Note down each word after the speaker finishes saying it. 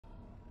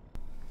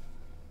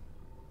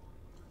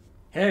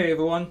Hey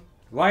everyone,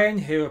 Ryan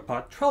here with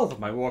part 12 of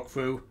my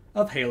walkthrough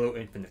of Halo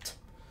Infinite.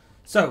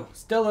 So,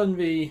 still in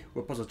the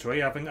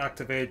repository, I haven't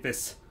activated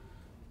this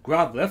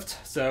grab lift,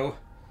 so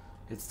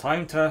it's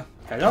time to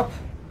head up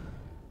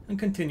and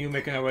continue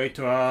making our way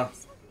to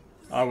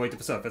our way to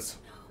the surface.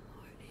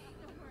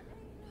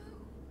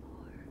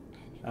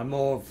 And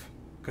more of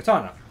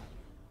Katana.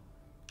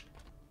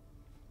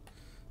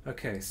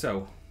 Okay,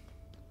 so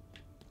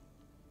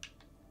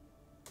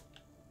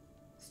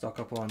stock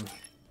up on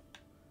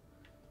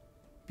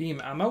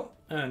beam ammo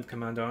and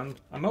commander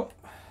ammo,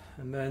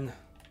 and then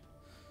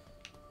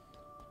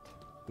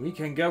we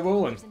can get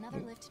rolling. There's another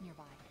lift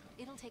nearby.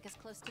 It'll take us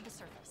close to the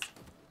surface.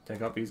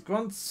 Take out these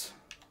grunts.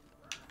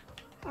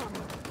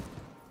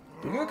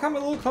 You gonna come a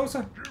little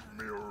closer?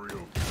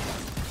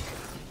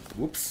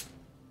 Whoops.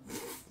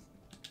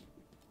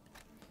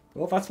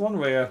 Well, that's one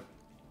way to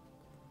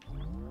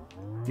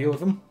deal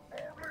with them.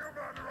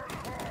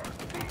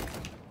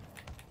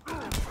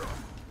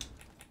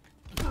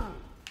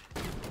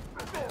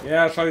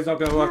 Yeah, Charlie's not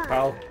gonna work,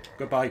 pal.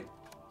 Goodbye.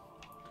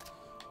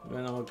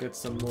 Then I'll get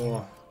some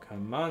more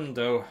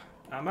commando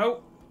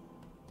ammo.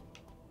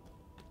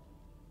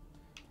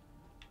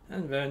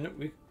 And then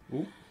we...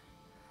 Ooh.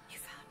 You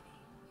found me.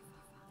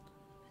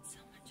 But so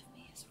much of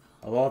me is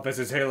A wrong. lot of this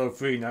is Halo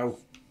 3 now. You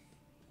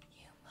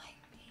might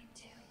be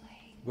too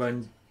late.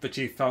 When the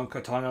chief found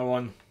Katana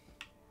on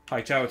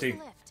High Charity.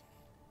 There's the lift.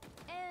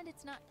 And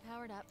it's not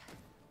powered up.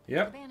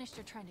 Yep. The Banished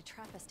are trying to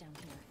trap us down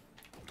here.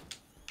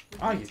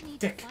 Ah, We're you going to need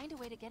dick. to find a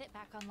way to get it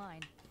back online.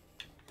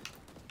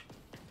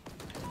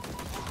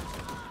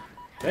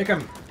 Take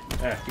him!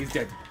 There, he's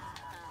dead.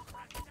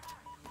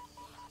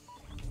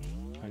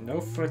 And no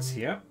threats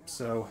here,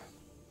 so...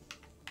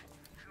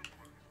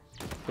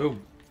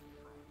 Boom.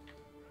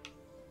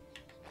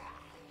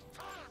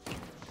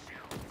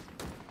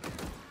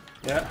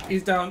 Yeah,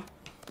 he's down.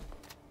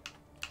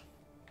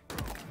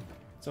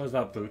 So is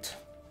that boot.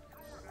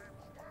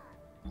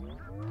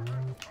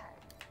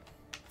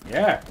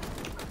 Yeah!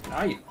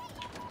 Aye!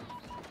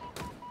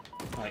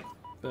 Right,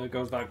 there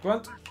goes that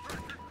grunt.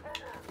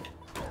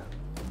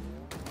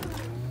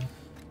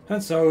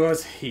 And so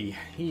is he.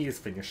 He is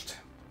finished.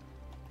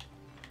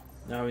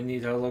 Now we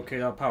need to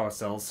locate our power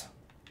cells.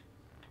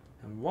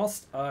 And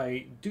whilst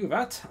I do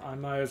that, I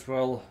might as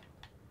well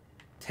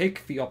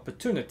take the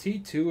opportunity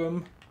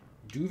to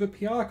do the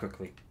PR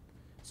quickly.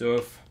 So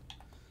if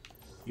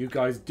you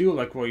guys do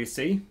like what you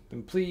see,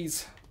 then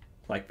please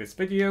like this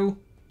video,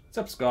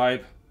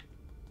 subscribe,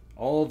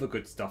 all the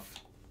good stuff.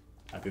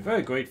 I'd be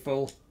very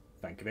grateful.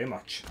 Thank you very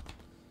much.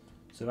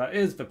 So that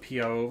is the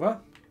PR over.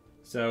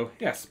 So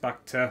yes,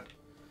 back to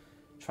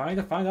trying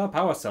to find our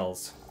power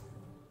cells.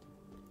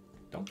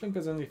 Don't think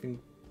there's anything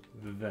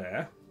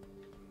there.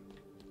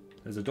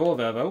 There's a door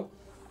there though.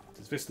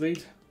 Does this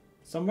lead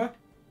somewhere?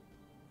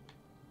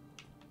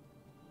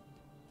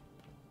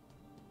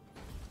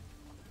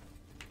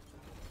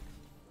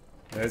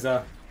 There's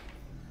a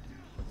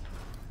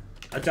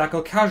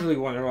jackal casually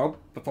wandering around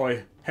before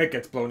his head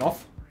gets blown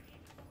off.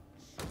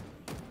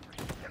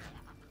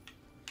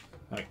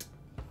 Right.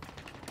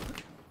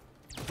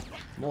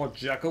 More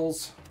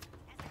jackals.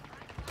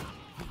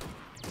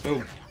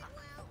 Boom.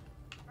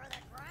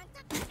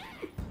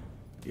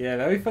 Yeah,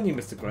 very funny,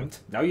 Mr. Grunt.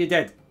 Now you're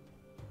dead.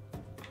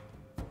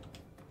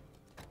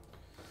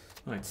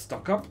 Right,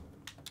 stock up.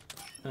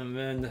 And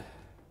then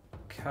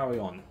carry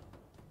on.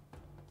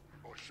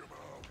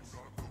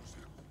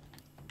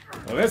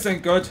 Well, this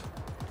ain't good.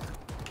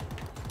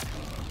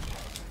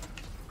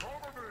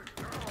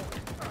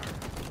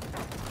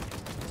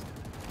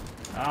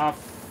 Ah,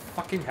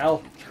 fucking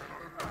hell.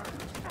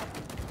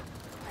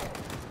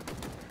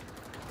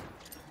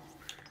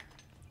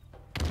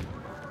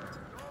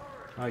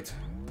 Right,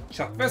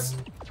 chuck this.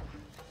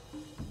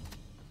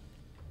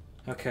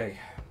 Okay.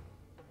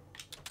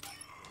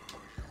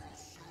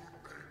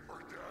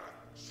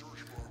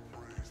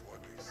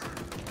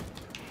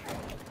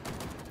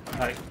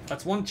 Right,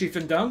 that's one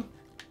chieftain down.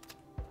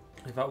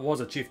 If that was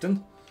a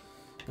chieftain.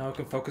 Now I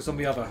can focus on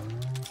the other.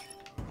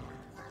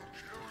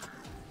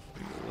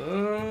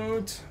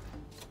 Reload.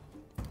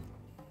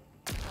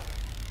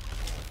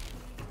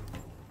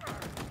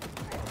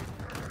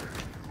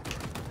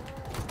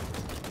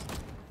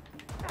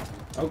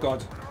 Oh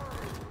god.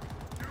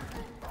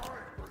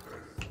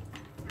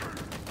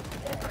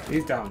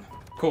 He's down.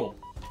 Cool.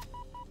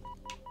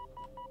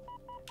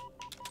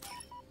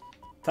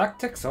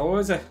 Tactics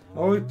always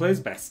plays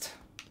best.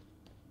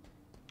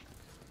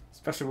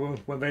 Especially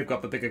when they've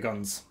got the bigger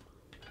guns.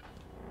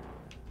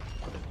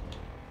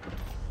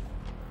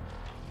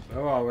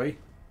 Where are we?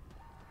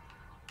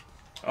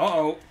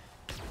 Uh-oh.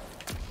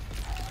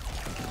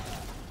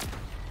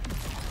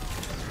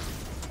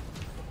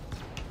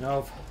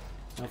 Now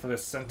for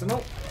this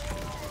sentinel.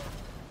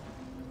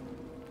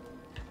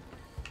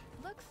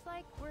 Looks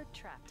like we're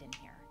trapped in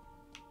here.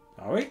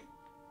 Are we?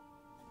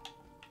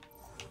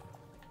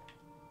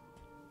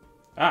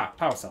 Ah,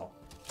 power cell.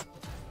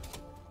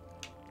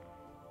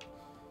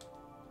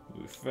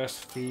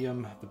 Refresh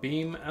the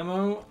beam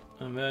ammo,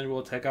 and then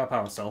we'll take our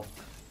power cell.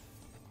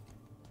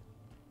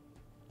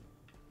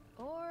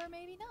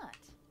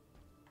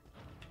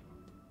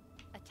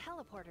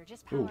 headquarters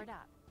just Ooh. powered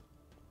up.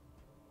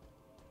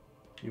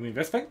 You mean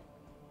this thing?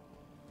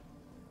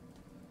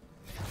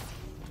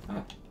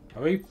 Ah,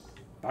 are we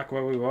back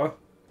where we were?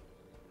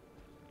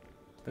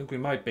 I think we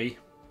might be.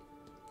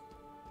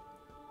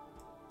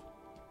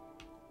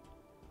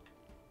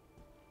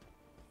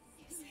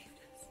 You saved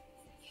us.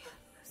 You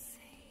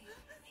saved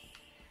me.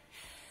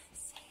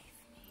 Save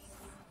me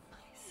from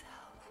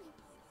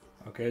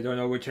myself. Okay, I don't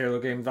know which Halo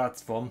game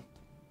that's from.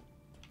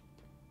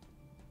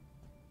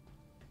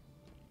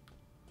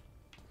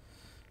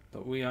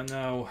 But we are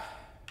now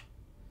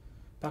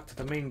back to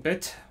the main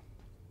bit.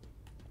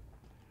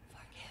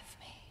 Forgive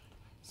me.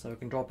 So we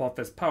can drop off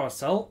this power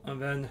cell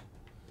and then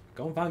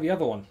go and find the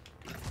other one.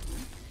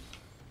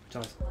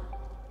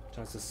 Which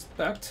I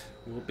suspect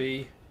will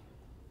be...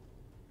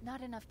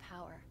 Not enough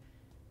power.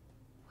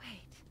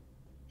 Wait,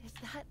 is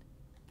that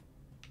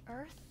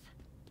Earth?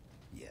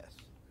 Yes.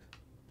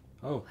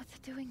 Oh, What's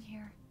it doing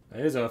here?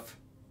 it is Earth.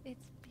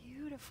 It's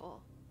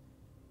beautiful.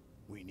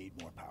 We need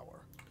more power.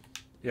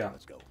 Yeah,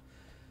 Let's go.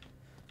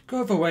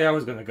 go the way I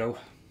was gonna go.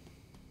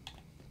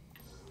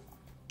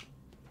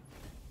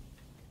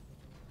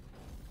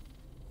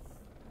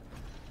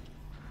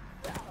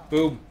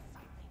 Boom.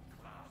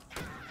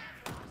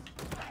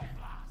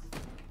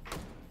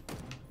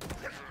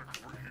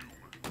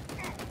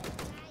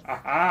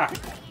 Aha!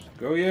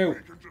 Go you.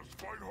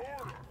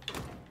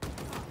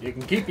 You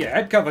can keep your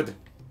head covered.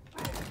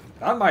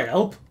 That might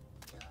help.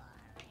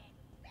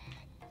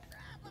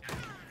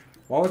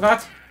 What was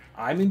that?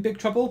 I'm in big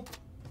trouble?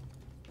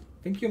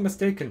 I think you're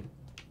mistaken.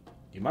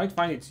 You might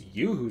find it's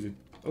you who's in...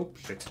 Oh,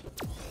 shit.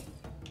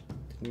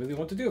 Didn't really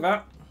want to do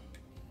that.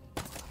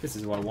 This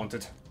is what I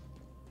wanted.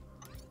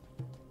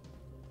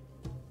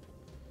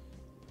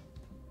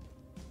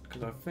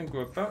 Because I think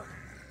we're about...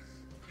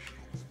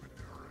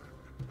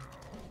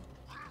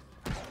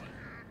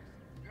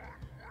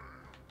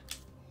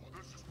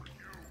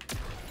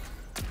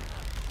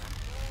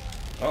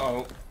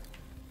 Uh-oh.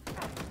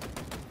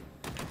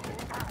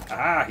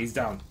 Ah, he's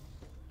down.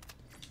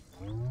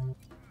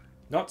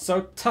 Not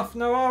so tough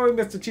now, are we,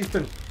 Mr.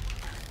 Chieftain?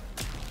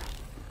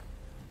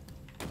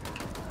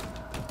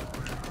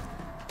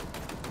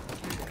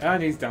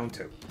 And he's down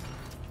too.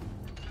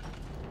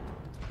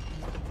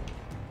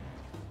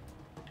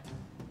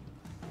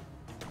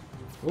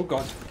 Oh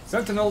god.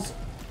 Sentinels!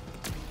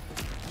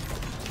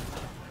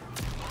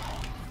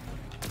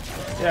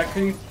 Yeah,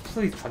 can you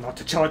please try not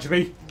to charge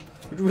me?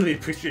 I'd really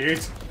appreciate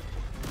it.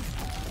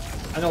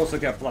 And also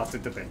get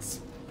blasted to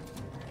bits.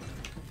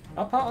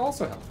 That part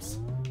also helps.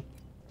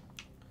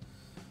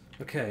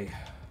 Okay.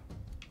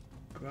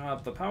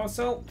 Grab the power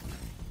cell.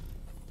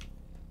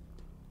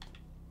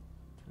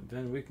 And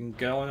then we can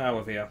go on out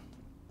of here.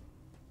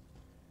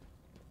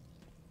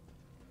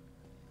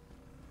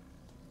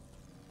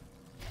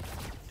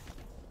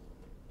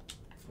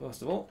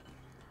 First of all,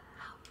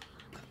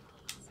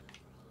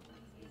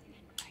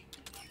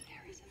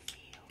 There is a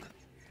field.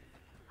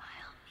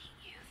 I'll meet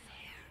you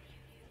there.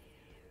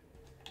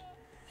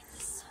 When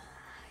the sun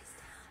lies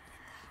down in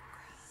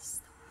that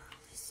grass, the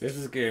world is this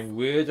is getting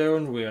weirder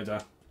and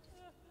weirder.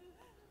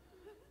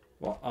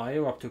 What are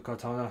you up to,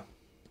 Cortana?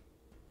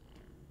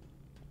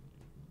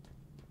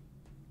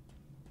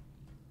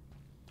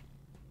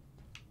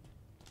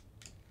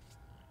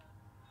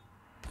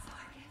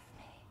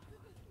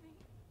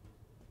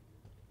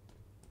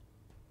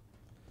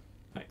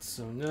 Right,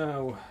 so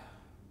now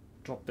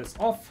drop this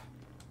off.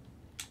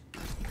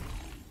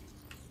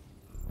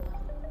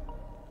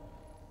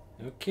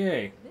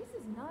 Okay. This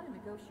is not a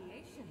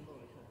negotiation,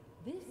 Lord.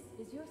 This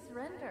is your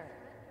surrender.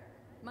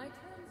 My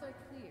terms are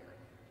clear.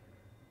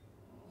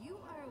 You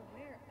are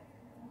aware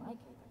of my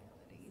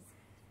capabilities,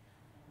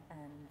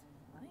 and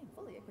I am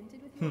fully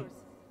acquainted with yours.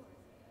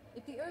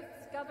 If the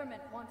Earth's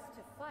government wants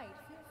to fight,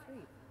 feel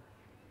free.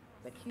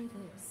 But hear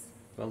this.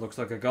 That looks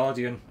like a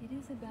guardian. It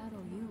is a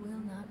battle you will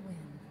not win.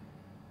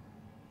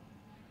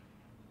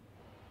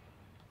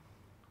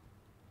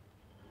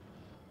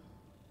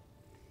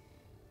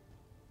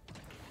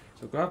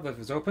 So grab if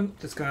it's open.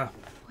 Just gonna...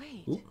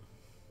 Wait. Ooh.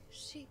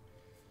 She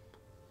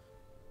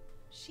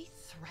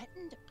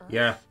threatened Earth?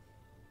 Yeah.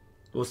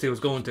 We'll see what's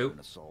going to. An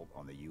assault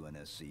on the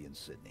UNSC in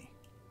Sydney.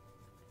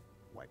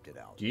 Wiped it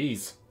out.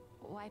 Jeez.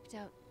 Wiped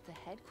out the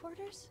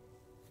headquarters?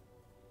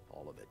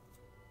 All of it.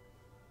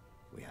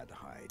 We had to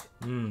hide,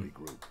 Hmm.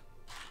 regroup,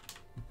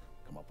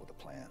 come up with a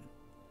plan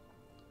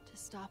To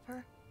stop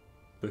her?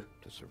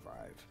 to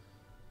survive.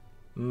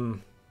 Hmm.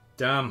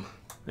 Damn.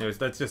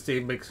 Anyways, let's just see,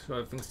 make sure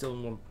everything's still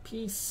in one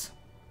piece.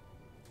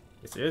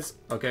 Yes, it is.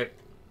 Okay.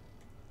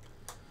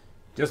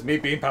 Just me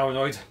being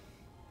paranoid.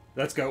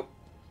 Let's go.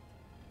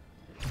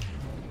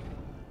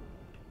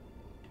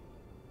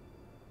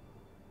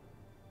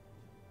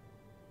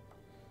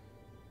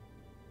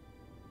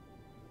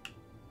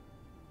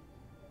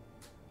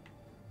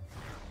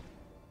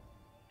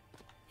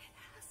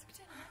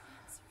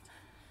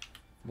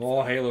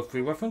 More Halo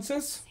 3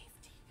 references.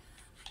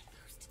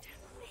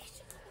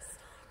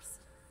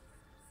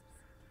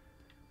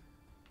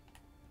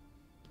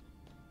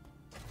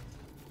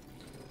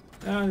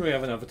 And we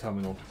have another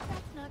terminal.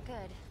 That's not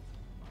good.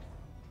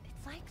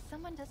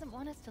 someone doesn't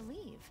want us to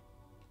leave.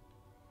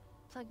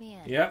 Plug me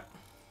in. Yep.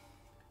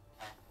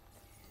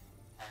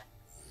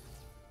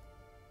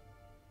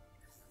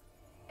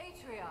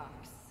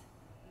 Atriox,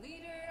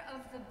 leader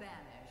of the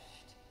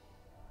Banished.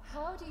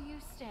 How do you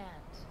stand?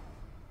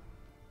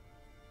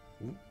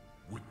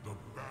 With the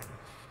banished.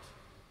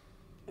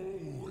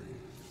 Always.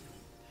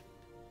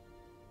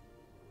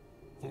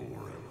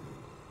 Forever.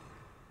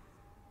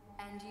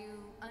 And you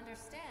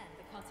understand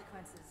the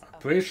consequences of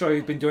Pretty sure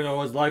he's been doing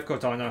all his life,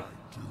 Cortana.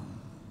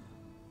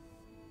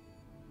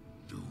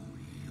 Do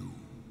you?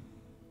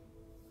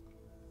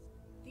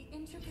 The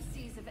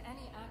intricacies of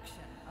any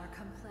action are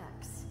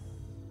complex.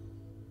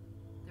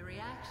 The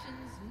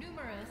reactions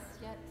numerous,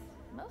 yet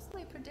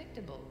mostly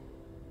predictable.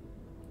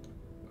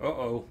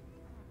 Uh-oh.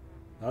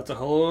 That's a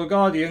whole lot of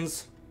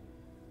Guardians.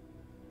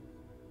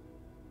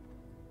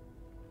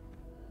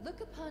 Look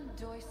upon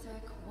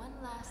Doisek one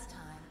last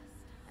time,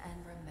 and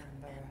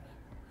remember,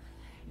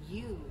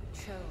 you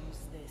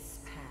chose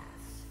this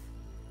path.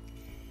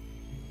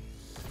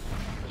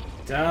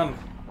 Damn.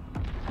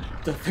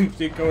 To think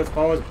they go as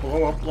far as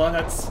blow up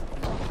planets.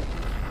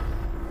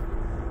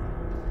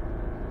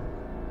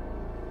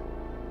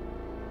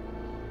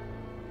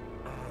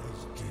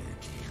 As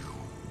did you,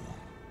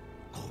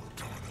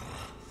 Cortana.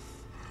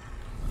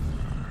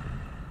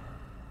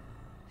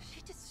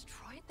 She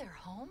destroyed their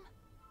home?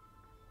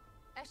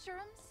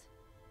 Escherum's?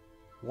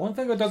 One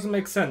thing that doesn't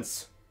make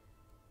sense.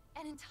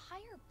 An entire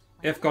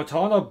planet? If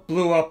Cortana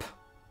blew up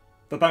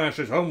the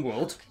Banished's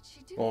homeworld, Could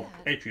she do or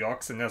that?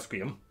 Atriox and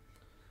Escrium,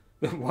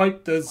 then why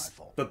does My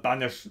fault. the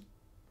Banished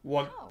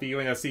want How? the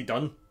UNSC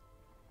done?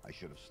 I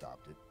should have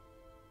stopped it.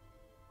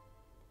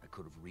 I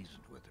could have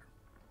reasoned with her.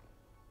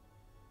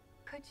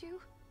 Could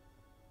you?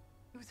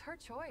 It was her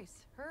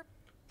choice, her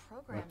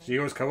programming. She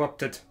was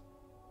corrupted.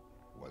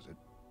 Was it?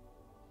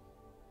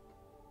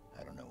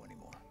 I don't know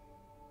anymore.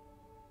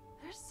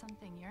 There's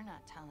something you're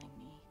not telling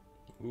me.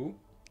 Ooh.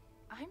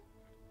 I'm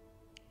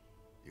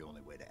The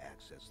only way to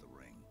access the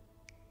ring,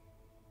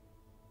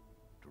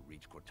 to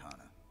reach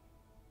Cortana,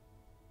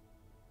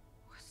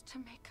 was to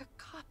make a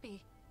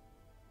copy.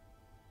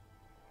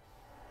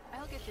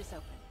 I'll get this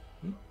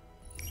open.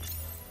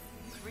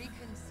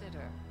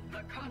 Reconsider.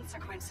 The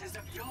consequences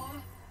of your...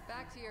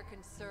 Back to your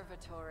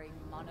conservatory,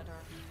 monitor.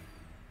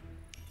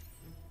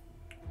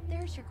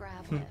 There's your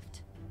grav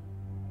lift.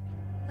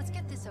 Let's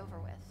get this over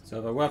with.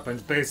 So the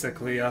weapon's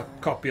basically a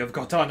copy of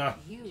Cortana.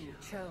 You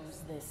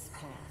chose this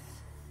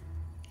path.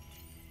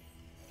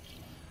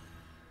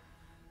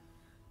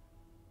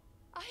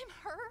 I'm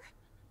her?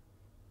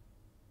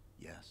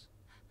 yes.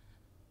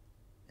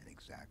 An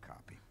exact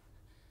copy.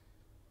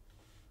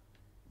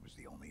 It was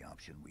the only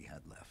option we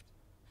had left.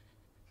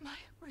 My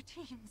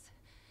routines,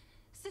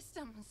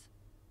 systems.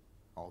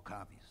 All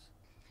copies.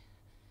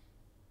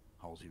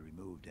 Halsey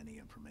removed any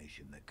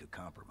information that could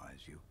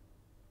compromise you.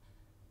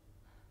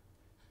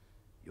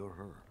 You're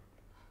her.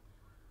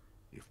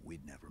 If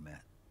we'd never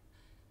met.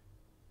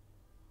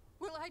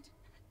 Will I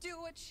do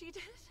what she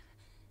did?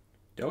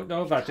 Don't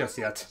know that just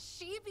Become what yet.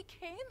 She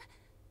became?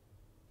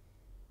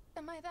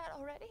 Am I that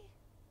already?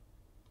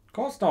 Of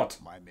course not.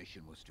 My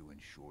mission was to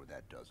ensure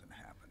that doesn't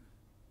happen.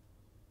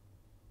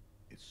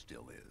 It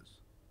still is.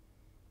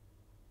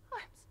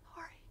 I'm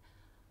sorry.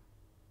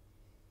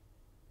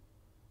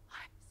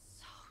 I'm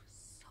so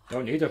sorry.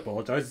 Don't need to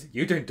apologize.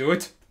 You didn't do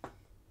it. That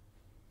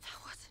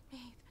wasn't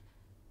me.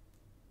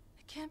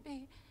 It can't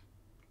be.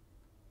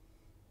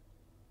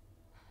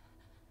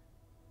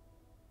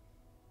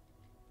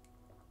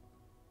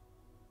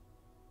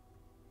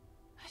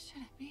 I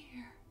shouldn't be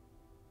here.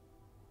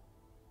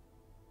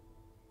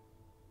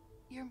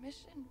 Your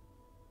mission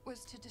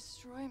was to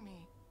destroy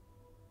me.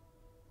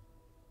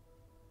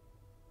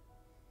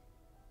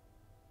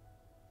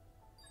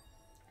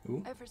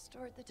 Ooh. I've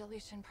restored the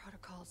deletion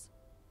protocols.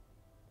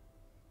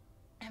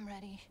 I'm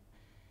ready.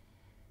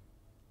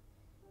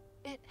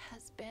 It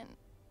has been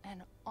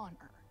an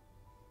honor.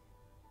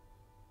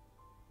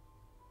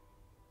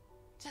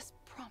 Just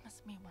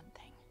promise me one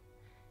thing.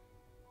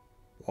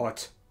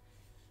 What?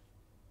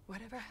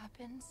 Whatever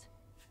happens,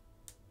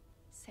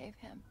 save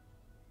him.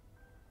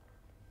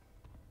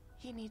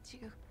 He needs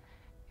you.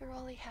 You're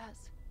all he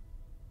has.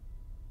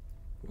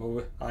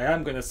 Well, I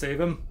am gonna save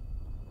him.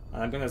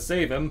 I'm gonna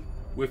save him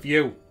with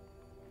you.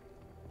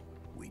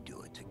 We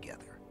do it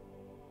together.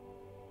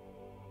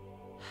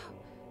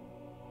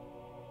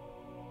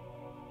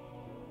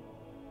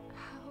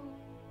 How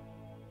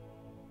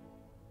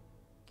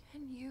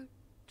can you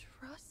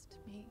trust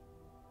me?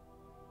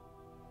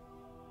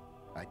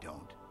 I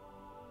don't.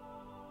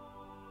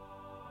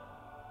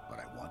 But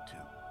I want to.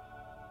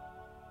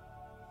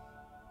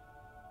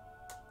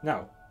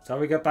 Now, shall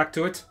we get back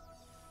to it?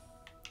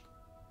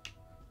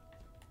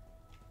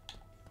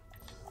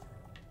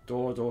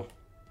 Door.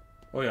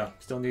 Oh yeah,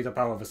 still need the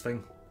power of this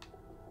thing.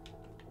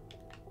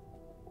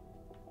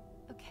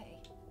 Okay,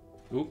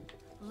 Ooh.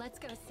 let's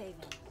go save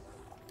him.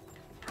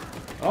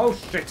 Oh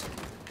shit!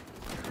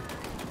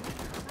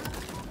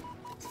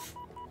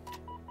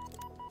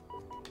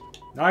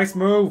 Nice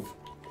move!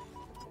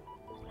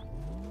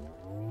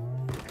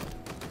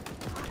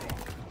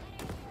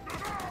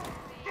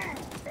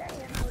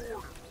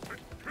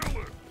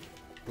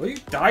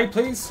 die,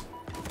 please?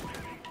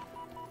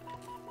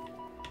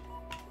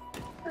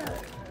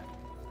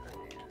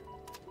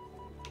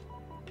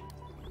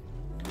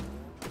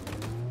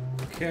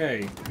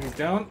 Okay, he's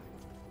down.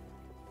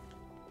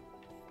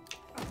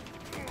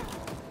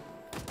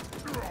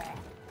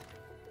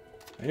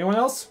 Anyone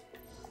else?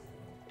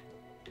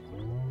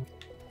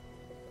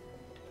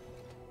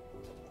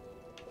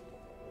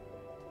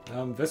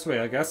 This way,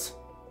 I guess.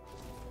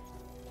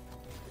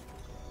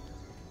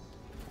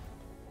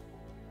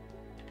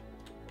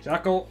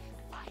 Jackal.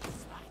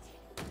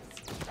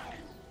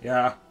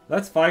 Yeah,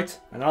 let's fight,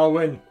 and I'll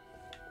win.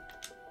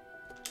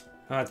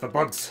 That's the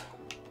bugs.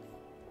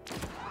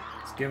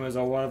 Skimmers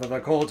or whatever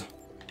they're called.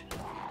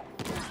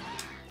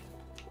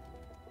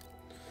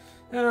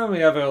 And we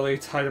have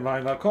Elite hiding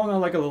behind that corner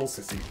like a little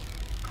sissy.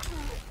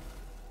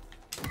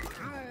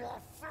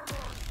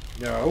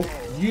 No,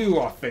 you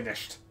are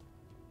finished.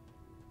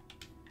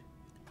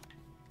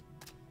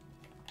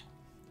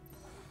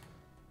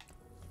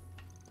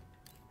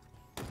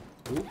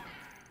 Ooh.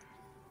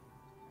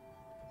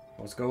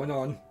 What's going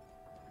on?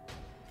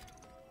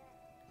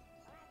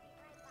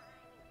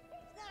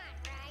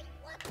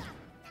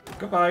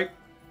 Goodbye.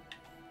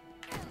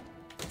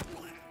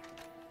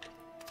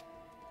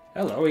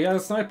 Hello, he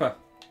has a sniper.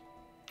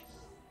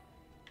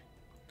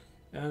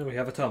 And we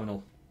have a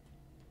terminal.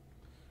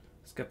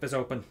 Let's get this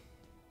open.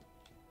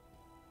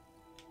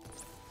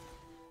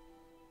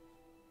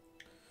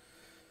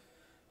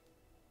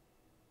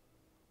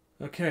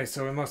 Okay,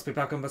 so we must be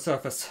back on the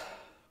surface.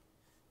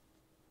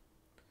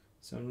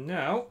 So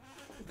now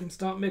we can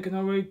start making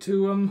our way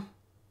to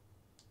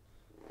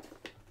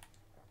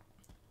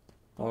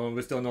oh,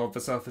 we still not on the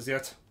surface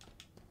yet.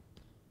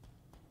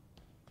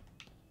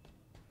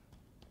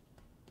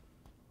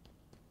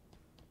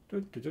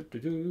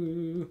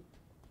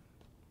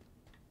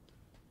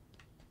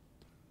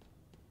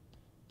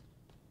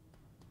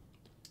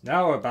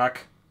 Now we're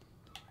back.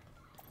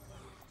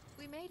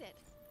 We made it.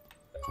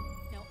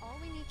 Now all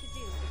we need to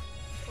do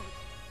is... Wait.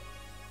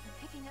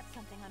 I'm picking up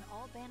something on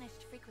all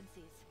banished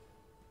frequencies.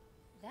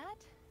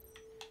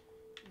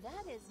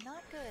 That is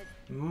not good.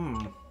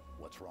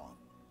 What's wrong?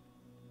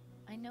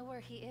 I know where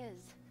he is.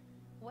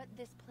 What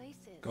this place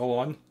is. Go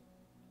on.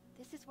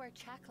 This is where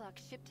Chaklock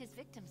shipped his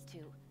victims to.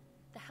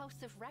 The House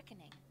of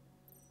Reckoning.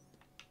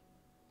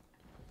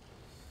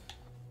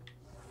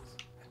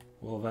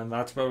 Well then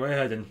that's where we're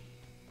heading.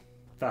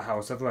 The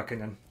House of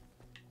Reckoning.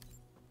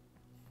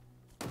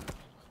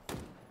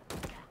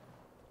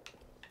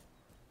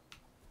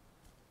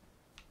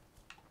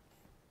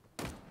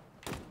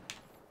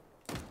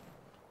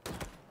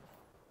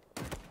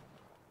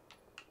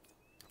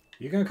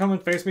 You gonna come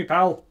and face me,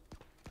 pal?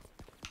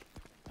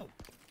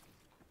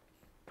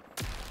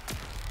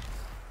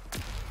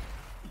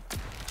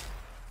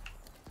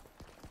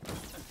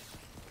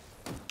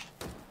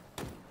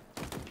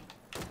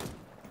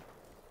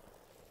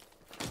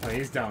 Oh,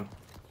 he's down.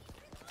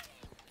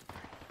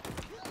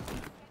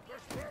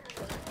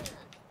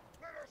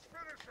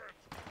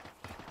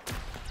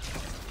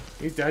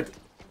 He's dead.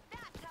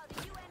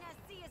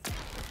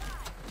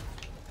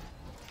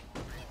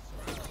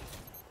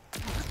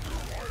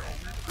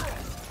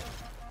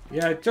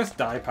 Yeah, just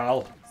die,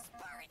 pal.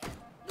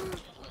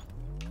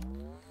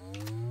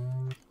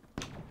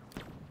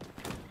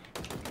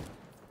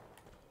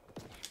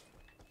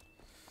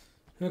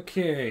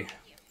 Okay.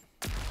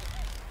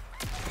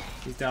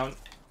 He's down.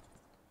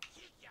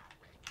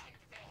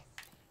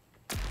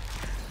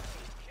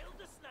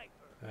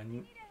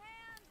 And...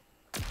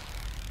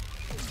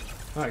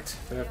 Right,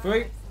 there are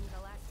three.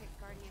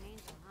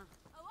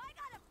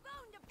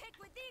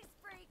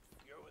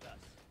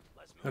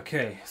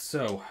 Okay,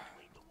 so...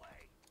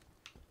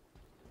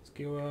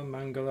 Skewer,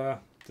 Mangala,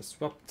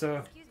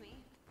 Disruptor.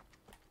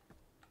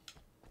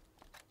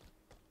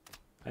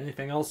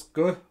 Anything else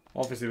good?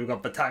 Obviously we've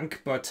got the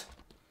tank, but...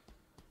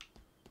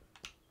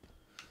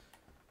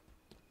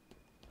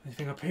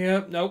 Anything up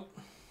here? Nope.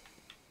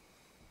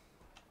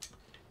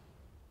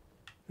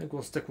 I think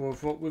we'll stick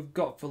with what we've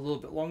got for a little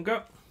bit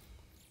longer.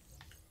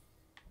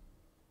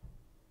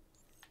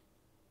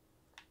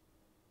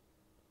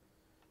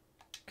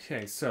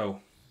 Okay, so...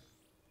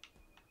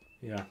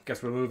 Yeah,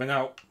 guess we're moving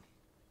out.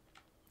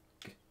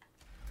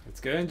 Let's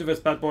get into this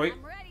bad boy.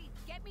 I'm ready.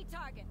 Get me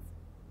targets.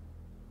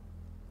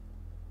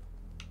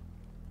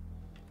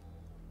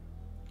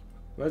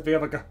 Where's the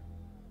other guy?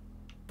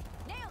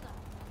 Nailed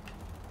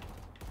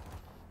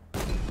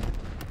him.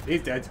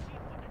 He's dead.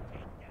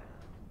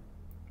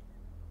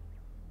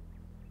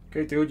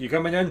 Okay, dude, you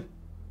coming in?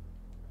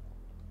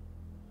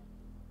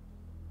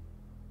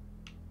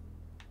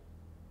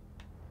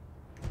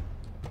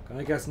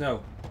 I guess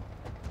no.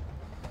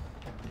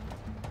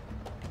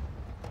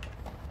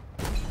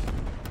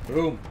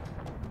 Boom.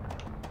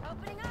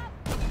 Opening up.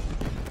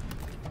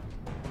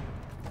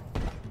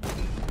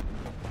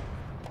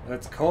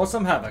 Let's cause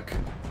some havoc.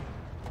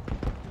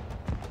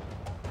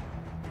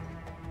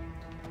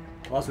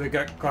 Plus we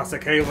get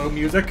classic Halo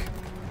music.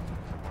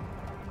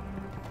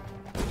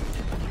 Can't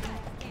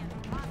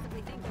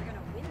possibly think you're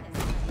gonna win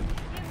this.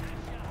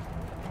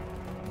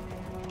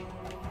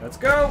 Let's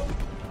go!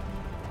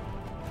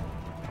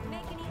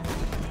 Making it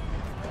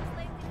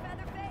lazy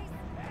feather face.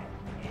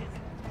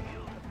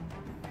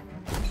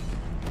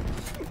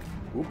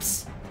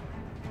 Oops.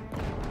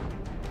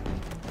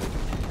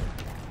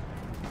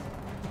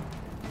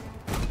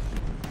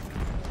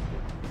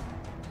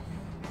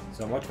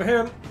 So much for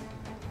him.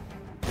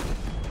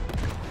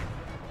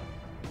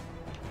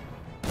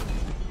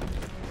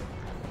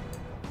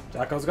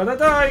 Jackal's gonna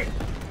die!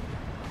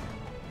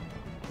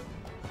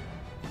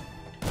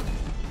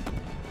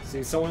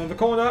 See someone in the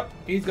corner,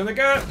 he's gonna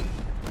get!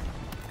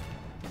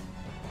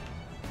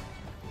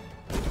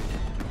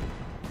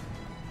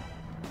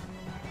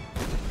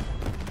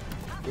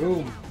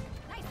 Boom.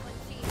 Nice one,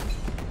 Chief.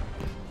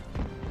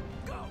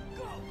 Go,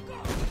 go, go!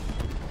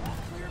 All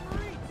clear,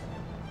 Marines!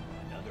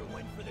 Another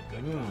win for the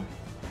good guys.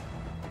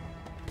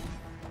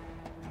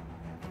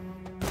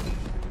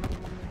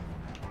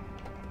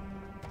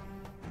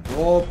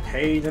 More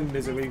pain and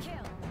misery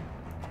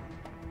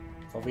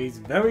for these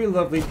very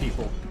lovely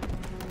people.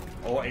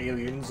 Or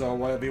aliens, or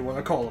whatever you want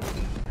to call them.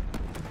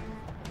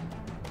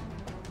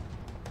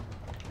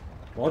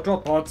 More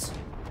drop pods.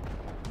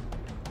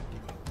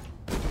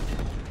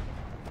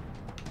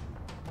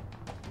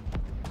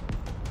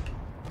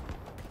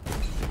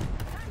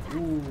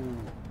 Ooh.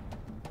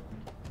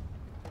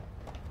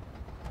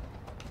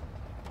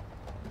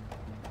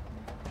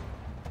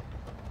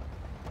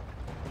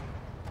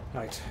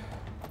 Right.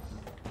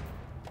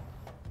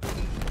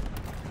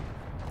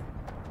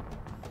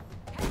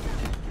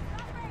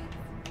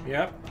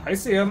 Yep, I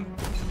see him.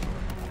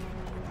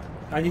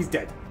 And he's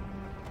dead.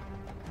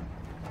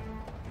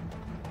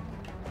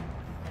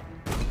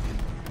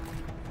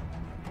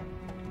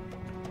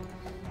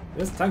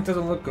 This tank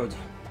doesn't look good.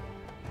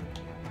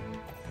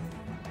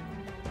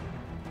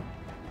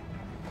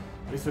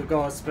 At least we've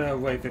got a spare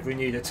wave if we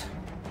need it.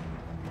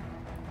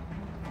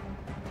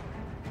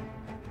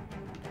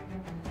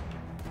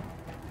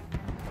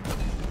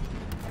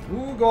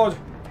 Ooh, God.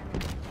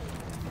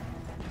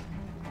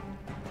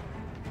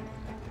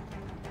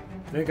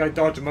 I think I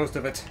dodged most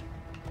of it.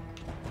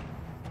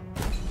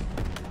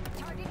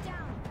 Target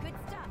down. Good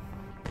stuff.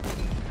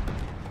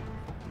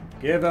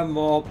 Give him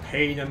more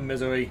pain and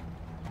misery.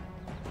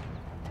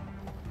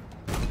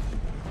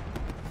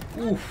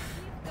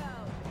 Oof. Go.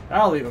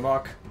 I'll leave a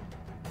mark.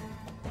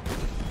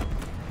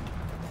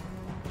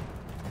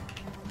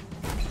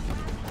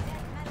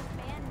 Death metal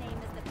band name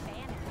is the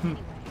Banner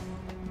anyway.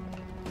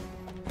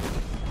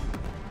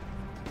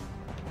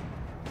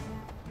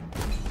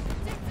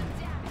 Take some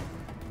damage.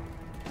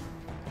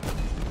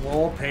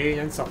 More pain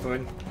and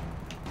suffering.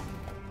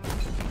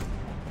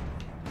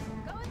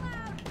 Going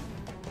loud.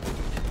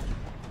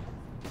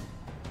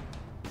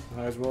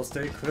 Might as well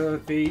stay clear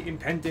of the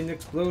impending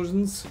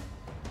explosions.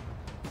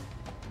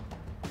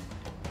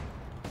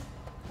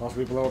 Whilst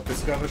we blow up the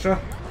skirmisher.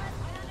 One less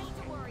damage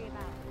to worry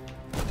about.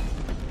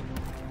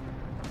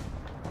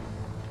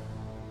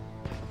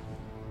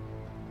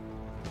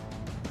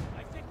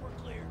 I think we're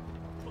clear.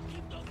 We'll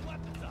keep those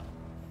weapons up.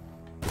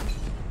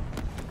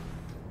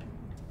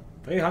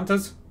 Hey,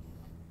 hunters.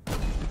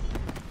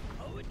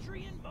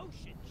 Poetry in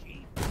motion,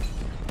 Chief.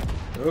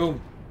 Boom.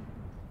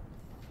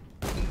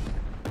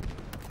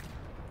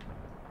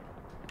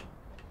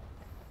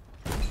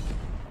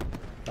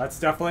 That's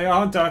definitely a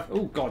hunter.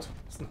 Oh, God.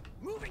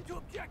 Moving to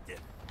objective.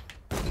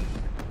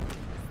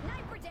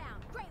 Sniper down.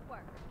 Great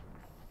work.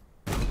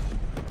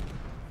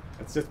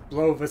 Let's just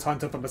blow this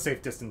hunter from a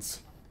safe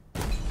distance.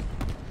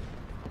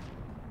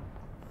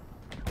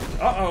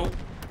 Uh-oh.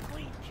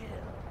 Clean kill.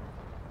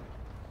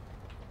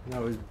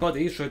 Now his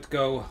buddy should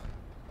go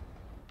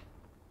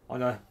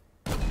on a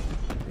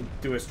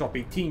do a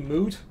sloppy team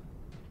mood.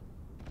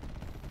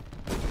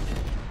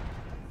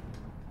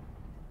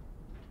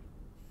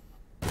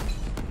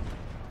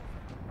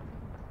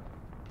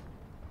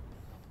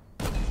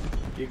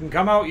 You can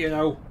come out, you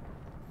know.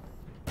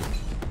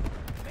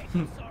 Make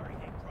them sorry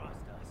they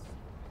crossed us.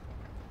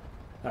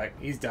 Alright,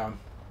 he's down.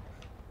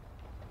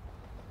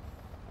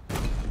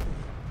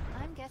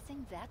 I'm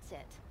guessing that's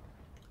it.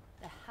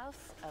 The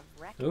House of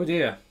Wreckage. Oh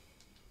dear.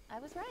 I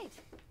was right.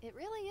 It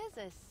really is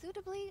a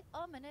suitably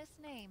ominous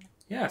name.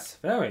 Yes,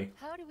 very.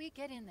 How do we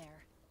get in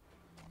there?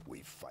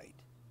 We fight.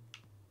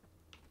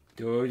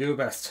 Do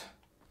best.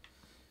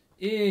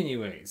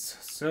 Anyways,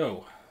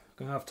 so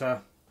gonna have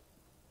to.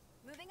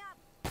 Moving up.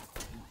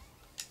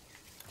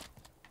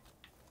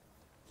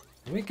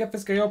 Can we get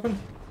this gate open?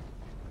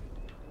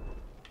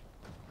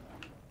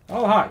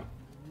 Oh hi.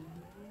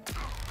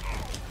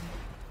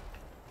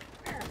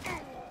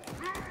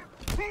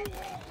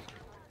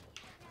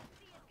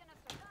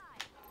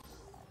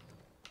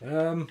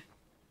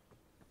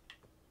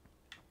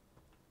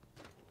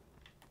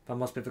 That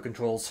must be the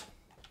controls.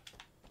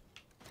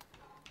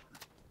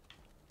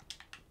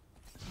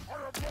 I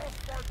have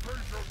lost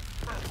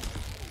my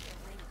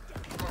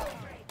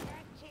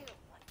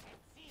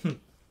patience.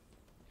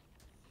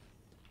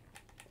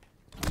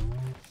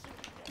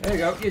 There you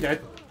go, you're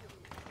dead.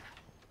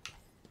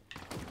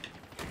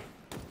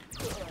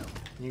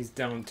 He's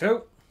down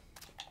too.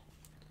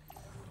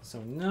 So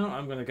now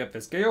I'm gonna get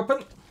this gate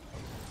open.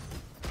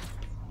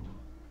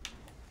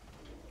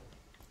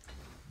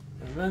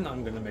 And then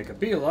I'm going to make a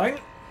beeline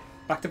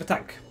back to the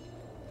tank.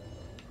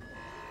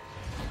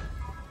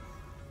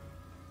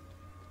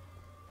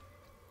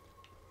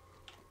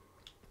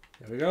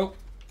 There we go.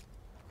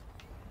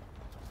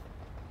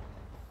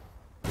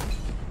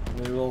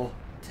 And we will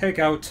take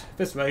out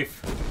this wraith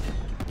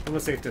from a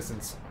safe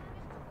distance.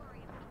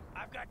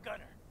 I've got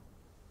gunner.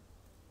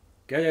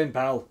 Get in,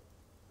 pal.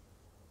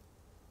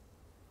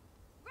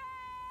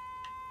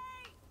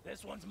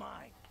 This one's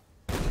mine.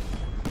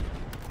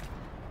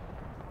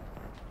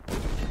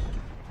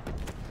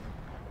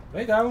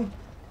 Lay down.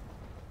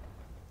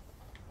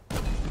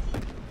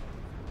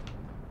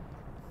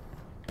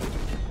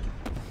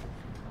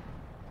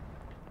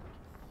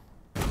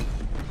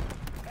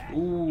 That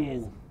Ooh.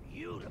 is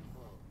beautiful.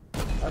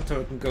 That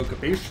turret can go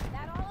capiche.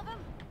 That all of them?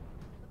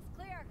 Looks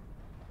clear.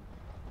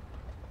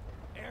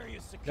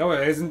 Area secure. No,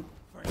 it isn't.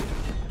 For now.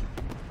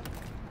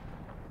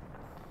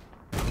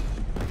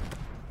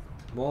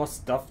 More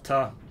stuff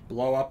to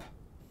blow up.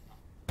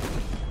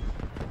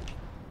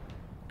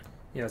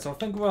 Yeah, so I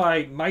think what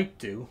I might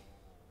do,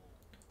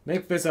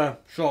 make this a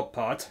short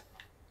part,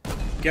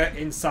 get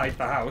inside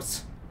the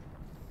house,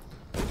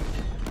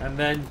 and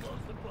then Close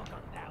the book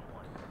on that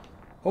one.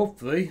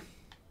 hopefully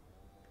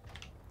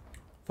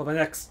for the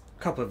next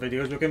couple of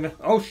videos we can...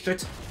 Oh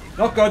shit!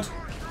 Not good!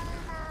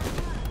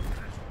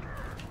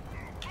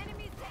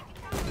 Enemies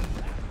taking cover.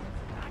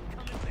 Not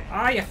coming back.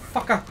 Ah, you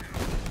fucker!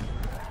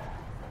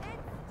 And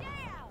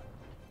stay out.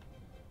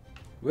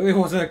 Really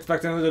wasn't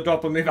expecting her to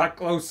drop on me that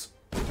close.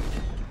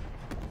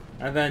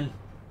 And then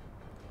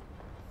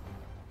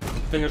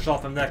finish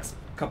off the next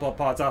couple of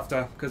parts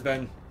after, because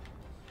then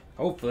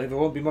hopefully there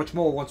won't be much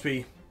more once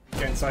we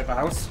get inside the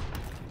house.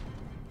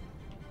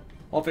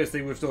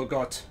 Obviously we've still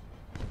got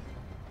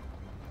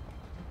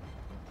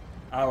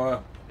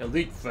our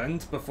elite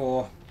friend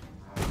before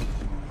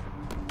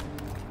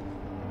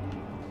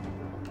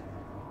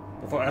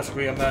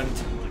Escrium and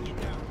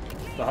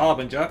the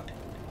Harbinger.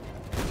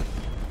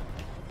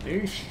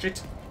 Oh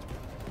shit.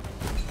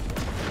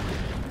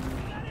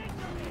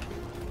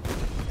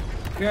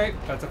 Okay,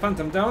 that's a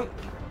phantom down.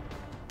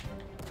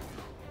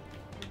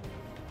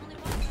 Only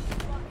one of them is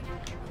walking out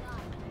of here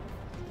alive.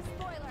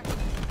 Spoiler.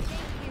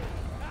 Thank you.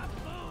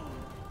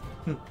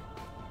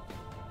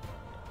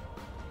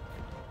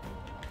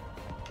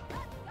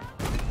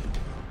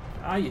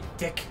 Ah, you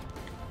dick.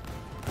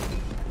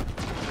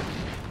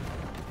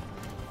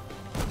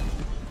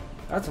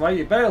 That's why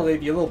you better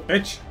leave, you little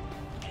bitch.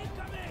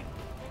 Incoming!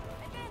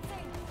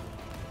 Advancing.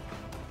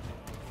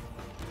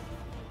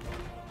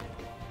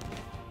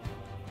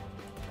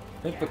 I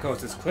think the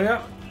coast is clear.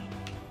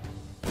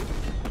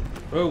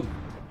 Boom.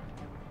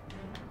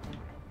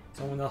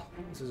 Someone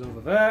else is over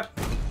there.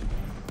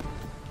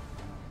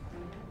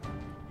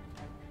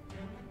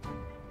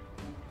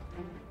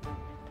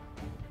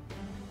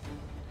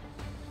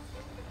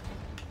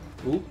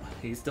 Ooh,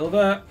 he's still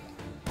there.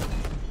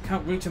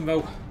 Can't reach him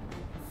though.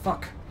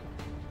 Fuck.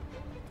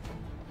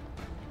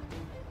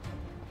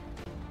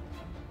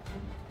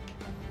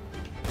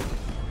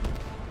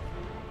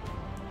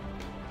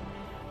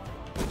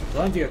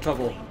 Plenty of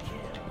trouble.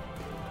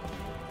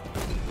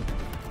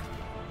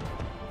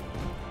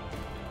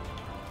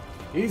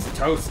 He's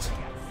toast. 6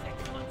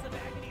 months of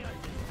agony on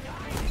just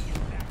dying to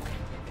get back to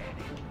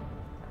standing.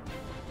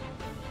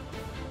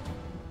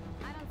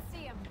 I don't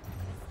see him.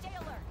 Stay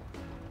alert.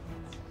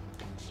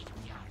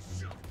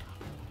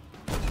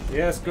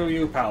 Yeah, screw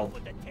you, pal.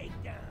 With the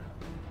takedown.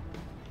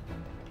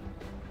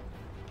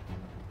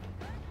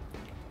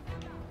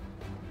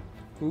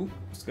 Ooh,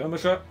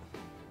 skirmisher.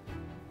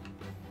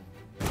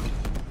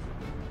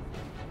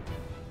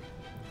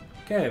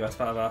 Okay, that's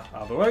part of out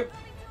of the way.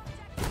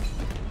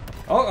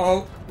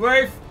 Uh-oh,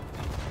 wave!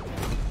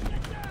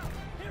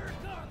 Here it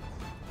comes.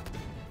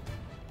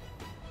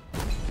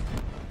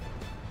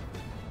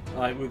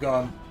 Right, we're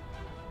gone.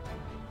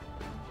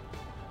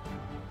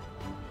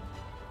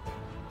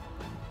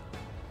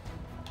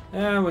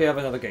 And we have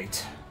another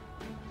gate.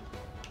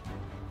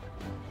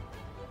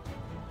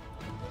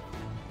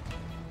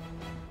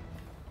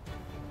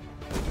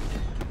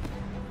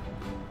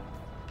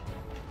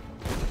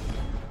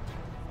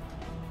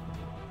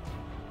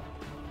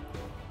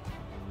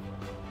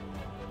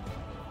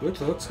 Which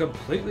looks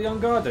completely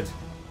unguarded.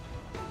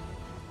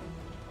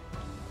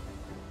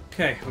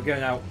 Okay, we're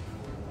getting out.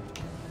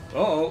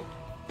 Uh-oh.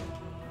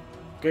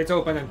 Gate's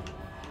opening.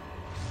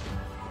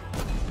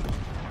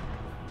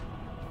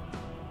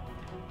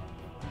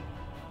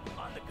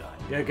 On the gun.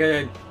 Yeah, get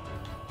in.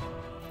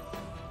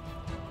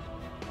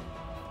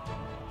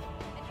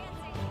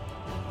 Advancing.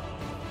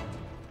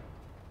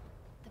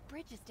 The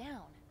bridge is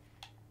down.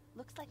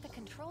 Looks like the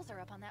controls are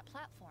up on that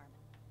platform.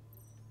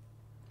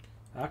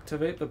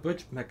 Activate the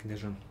bridge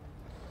mechanism.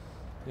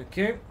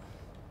 Okay. I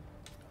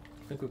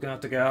think we're gonna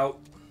have to get out.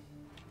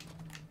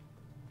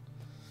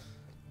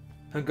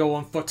 And go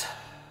on foot.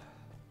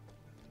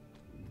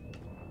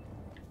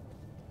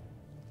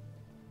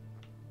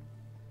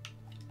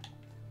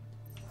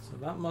 So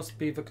that must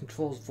be the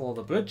controls for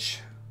the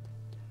bridge.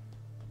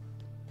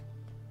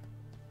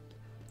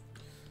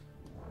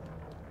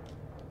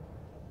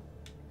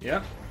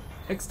 Yep.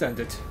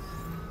 Extended.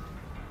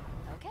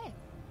 Okay,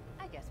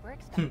 I guess we're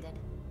expected.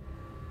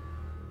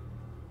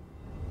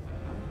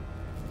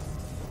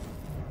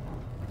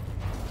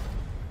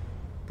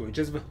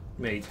 Bridges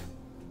made.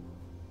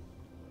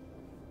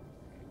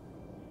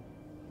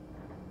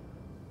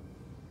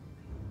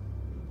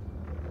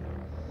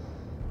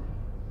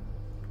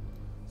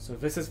 So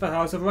this is the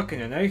House of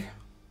Reckoning, eh?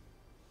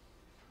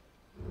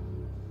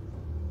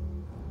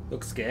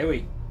 Looks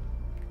scary.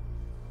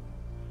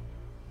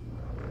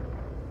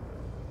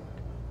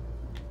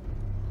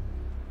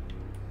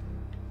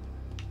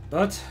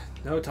 But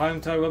no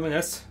time to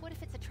reminisce. What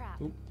if it's a trap?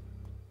 Ooh.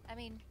 I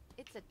mean,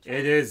 it's a trap.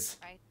 It is.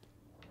 Right?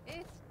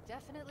 It's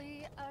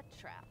definitely a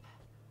trap.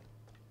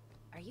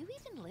 Are you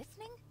even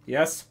listening?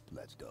 Yes.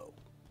 Let's go.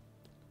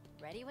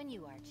 Ready when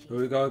you are, Chief.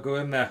 We gotta go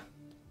in there.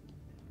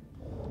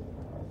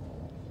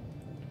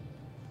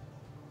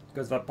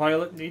 Because the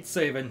pilot needs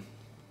saving.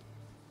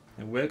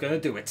 And we're gonna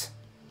do it.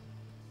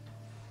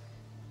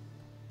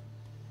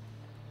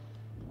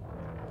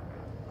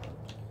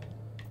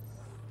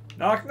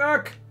 Knock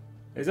knock!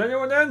 Is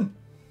anyone in?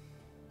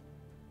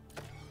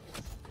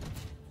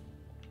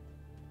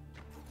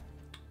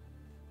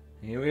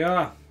 Here we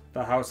are,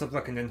 the House of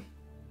Reckoning.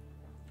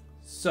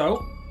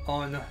 So,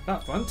 on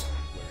that front,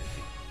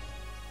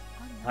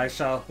 Oh, no. I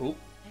shall... Ooh,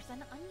 There's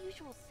an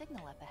unusual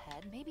signal up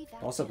ahead. Maybe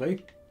that's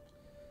possibly.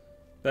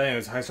 But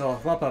anyways, I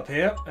shall wrap up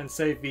here and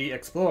save the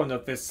exploring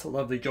of this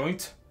lovely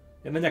joint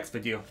in the next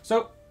video.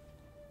 So,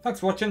 thanks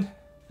for watching,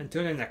 and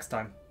tune in next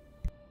time.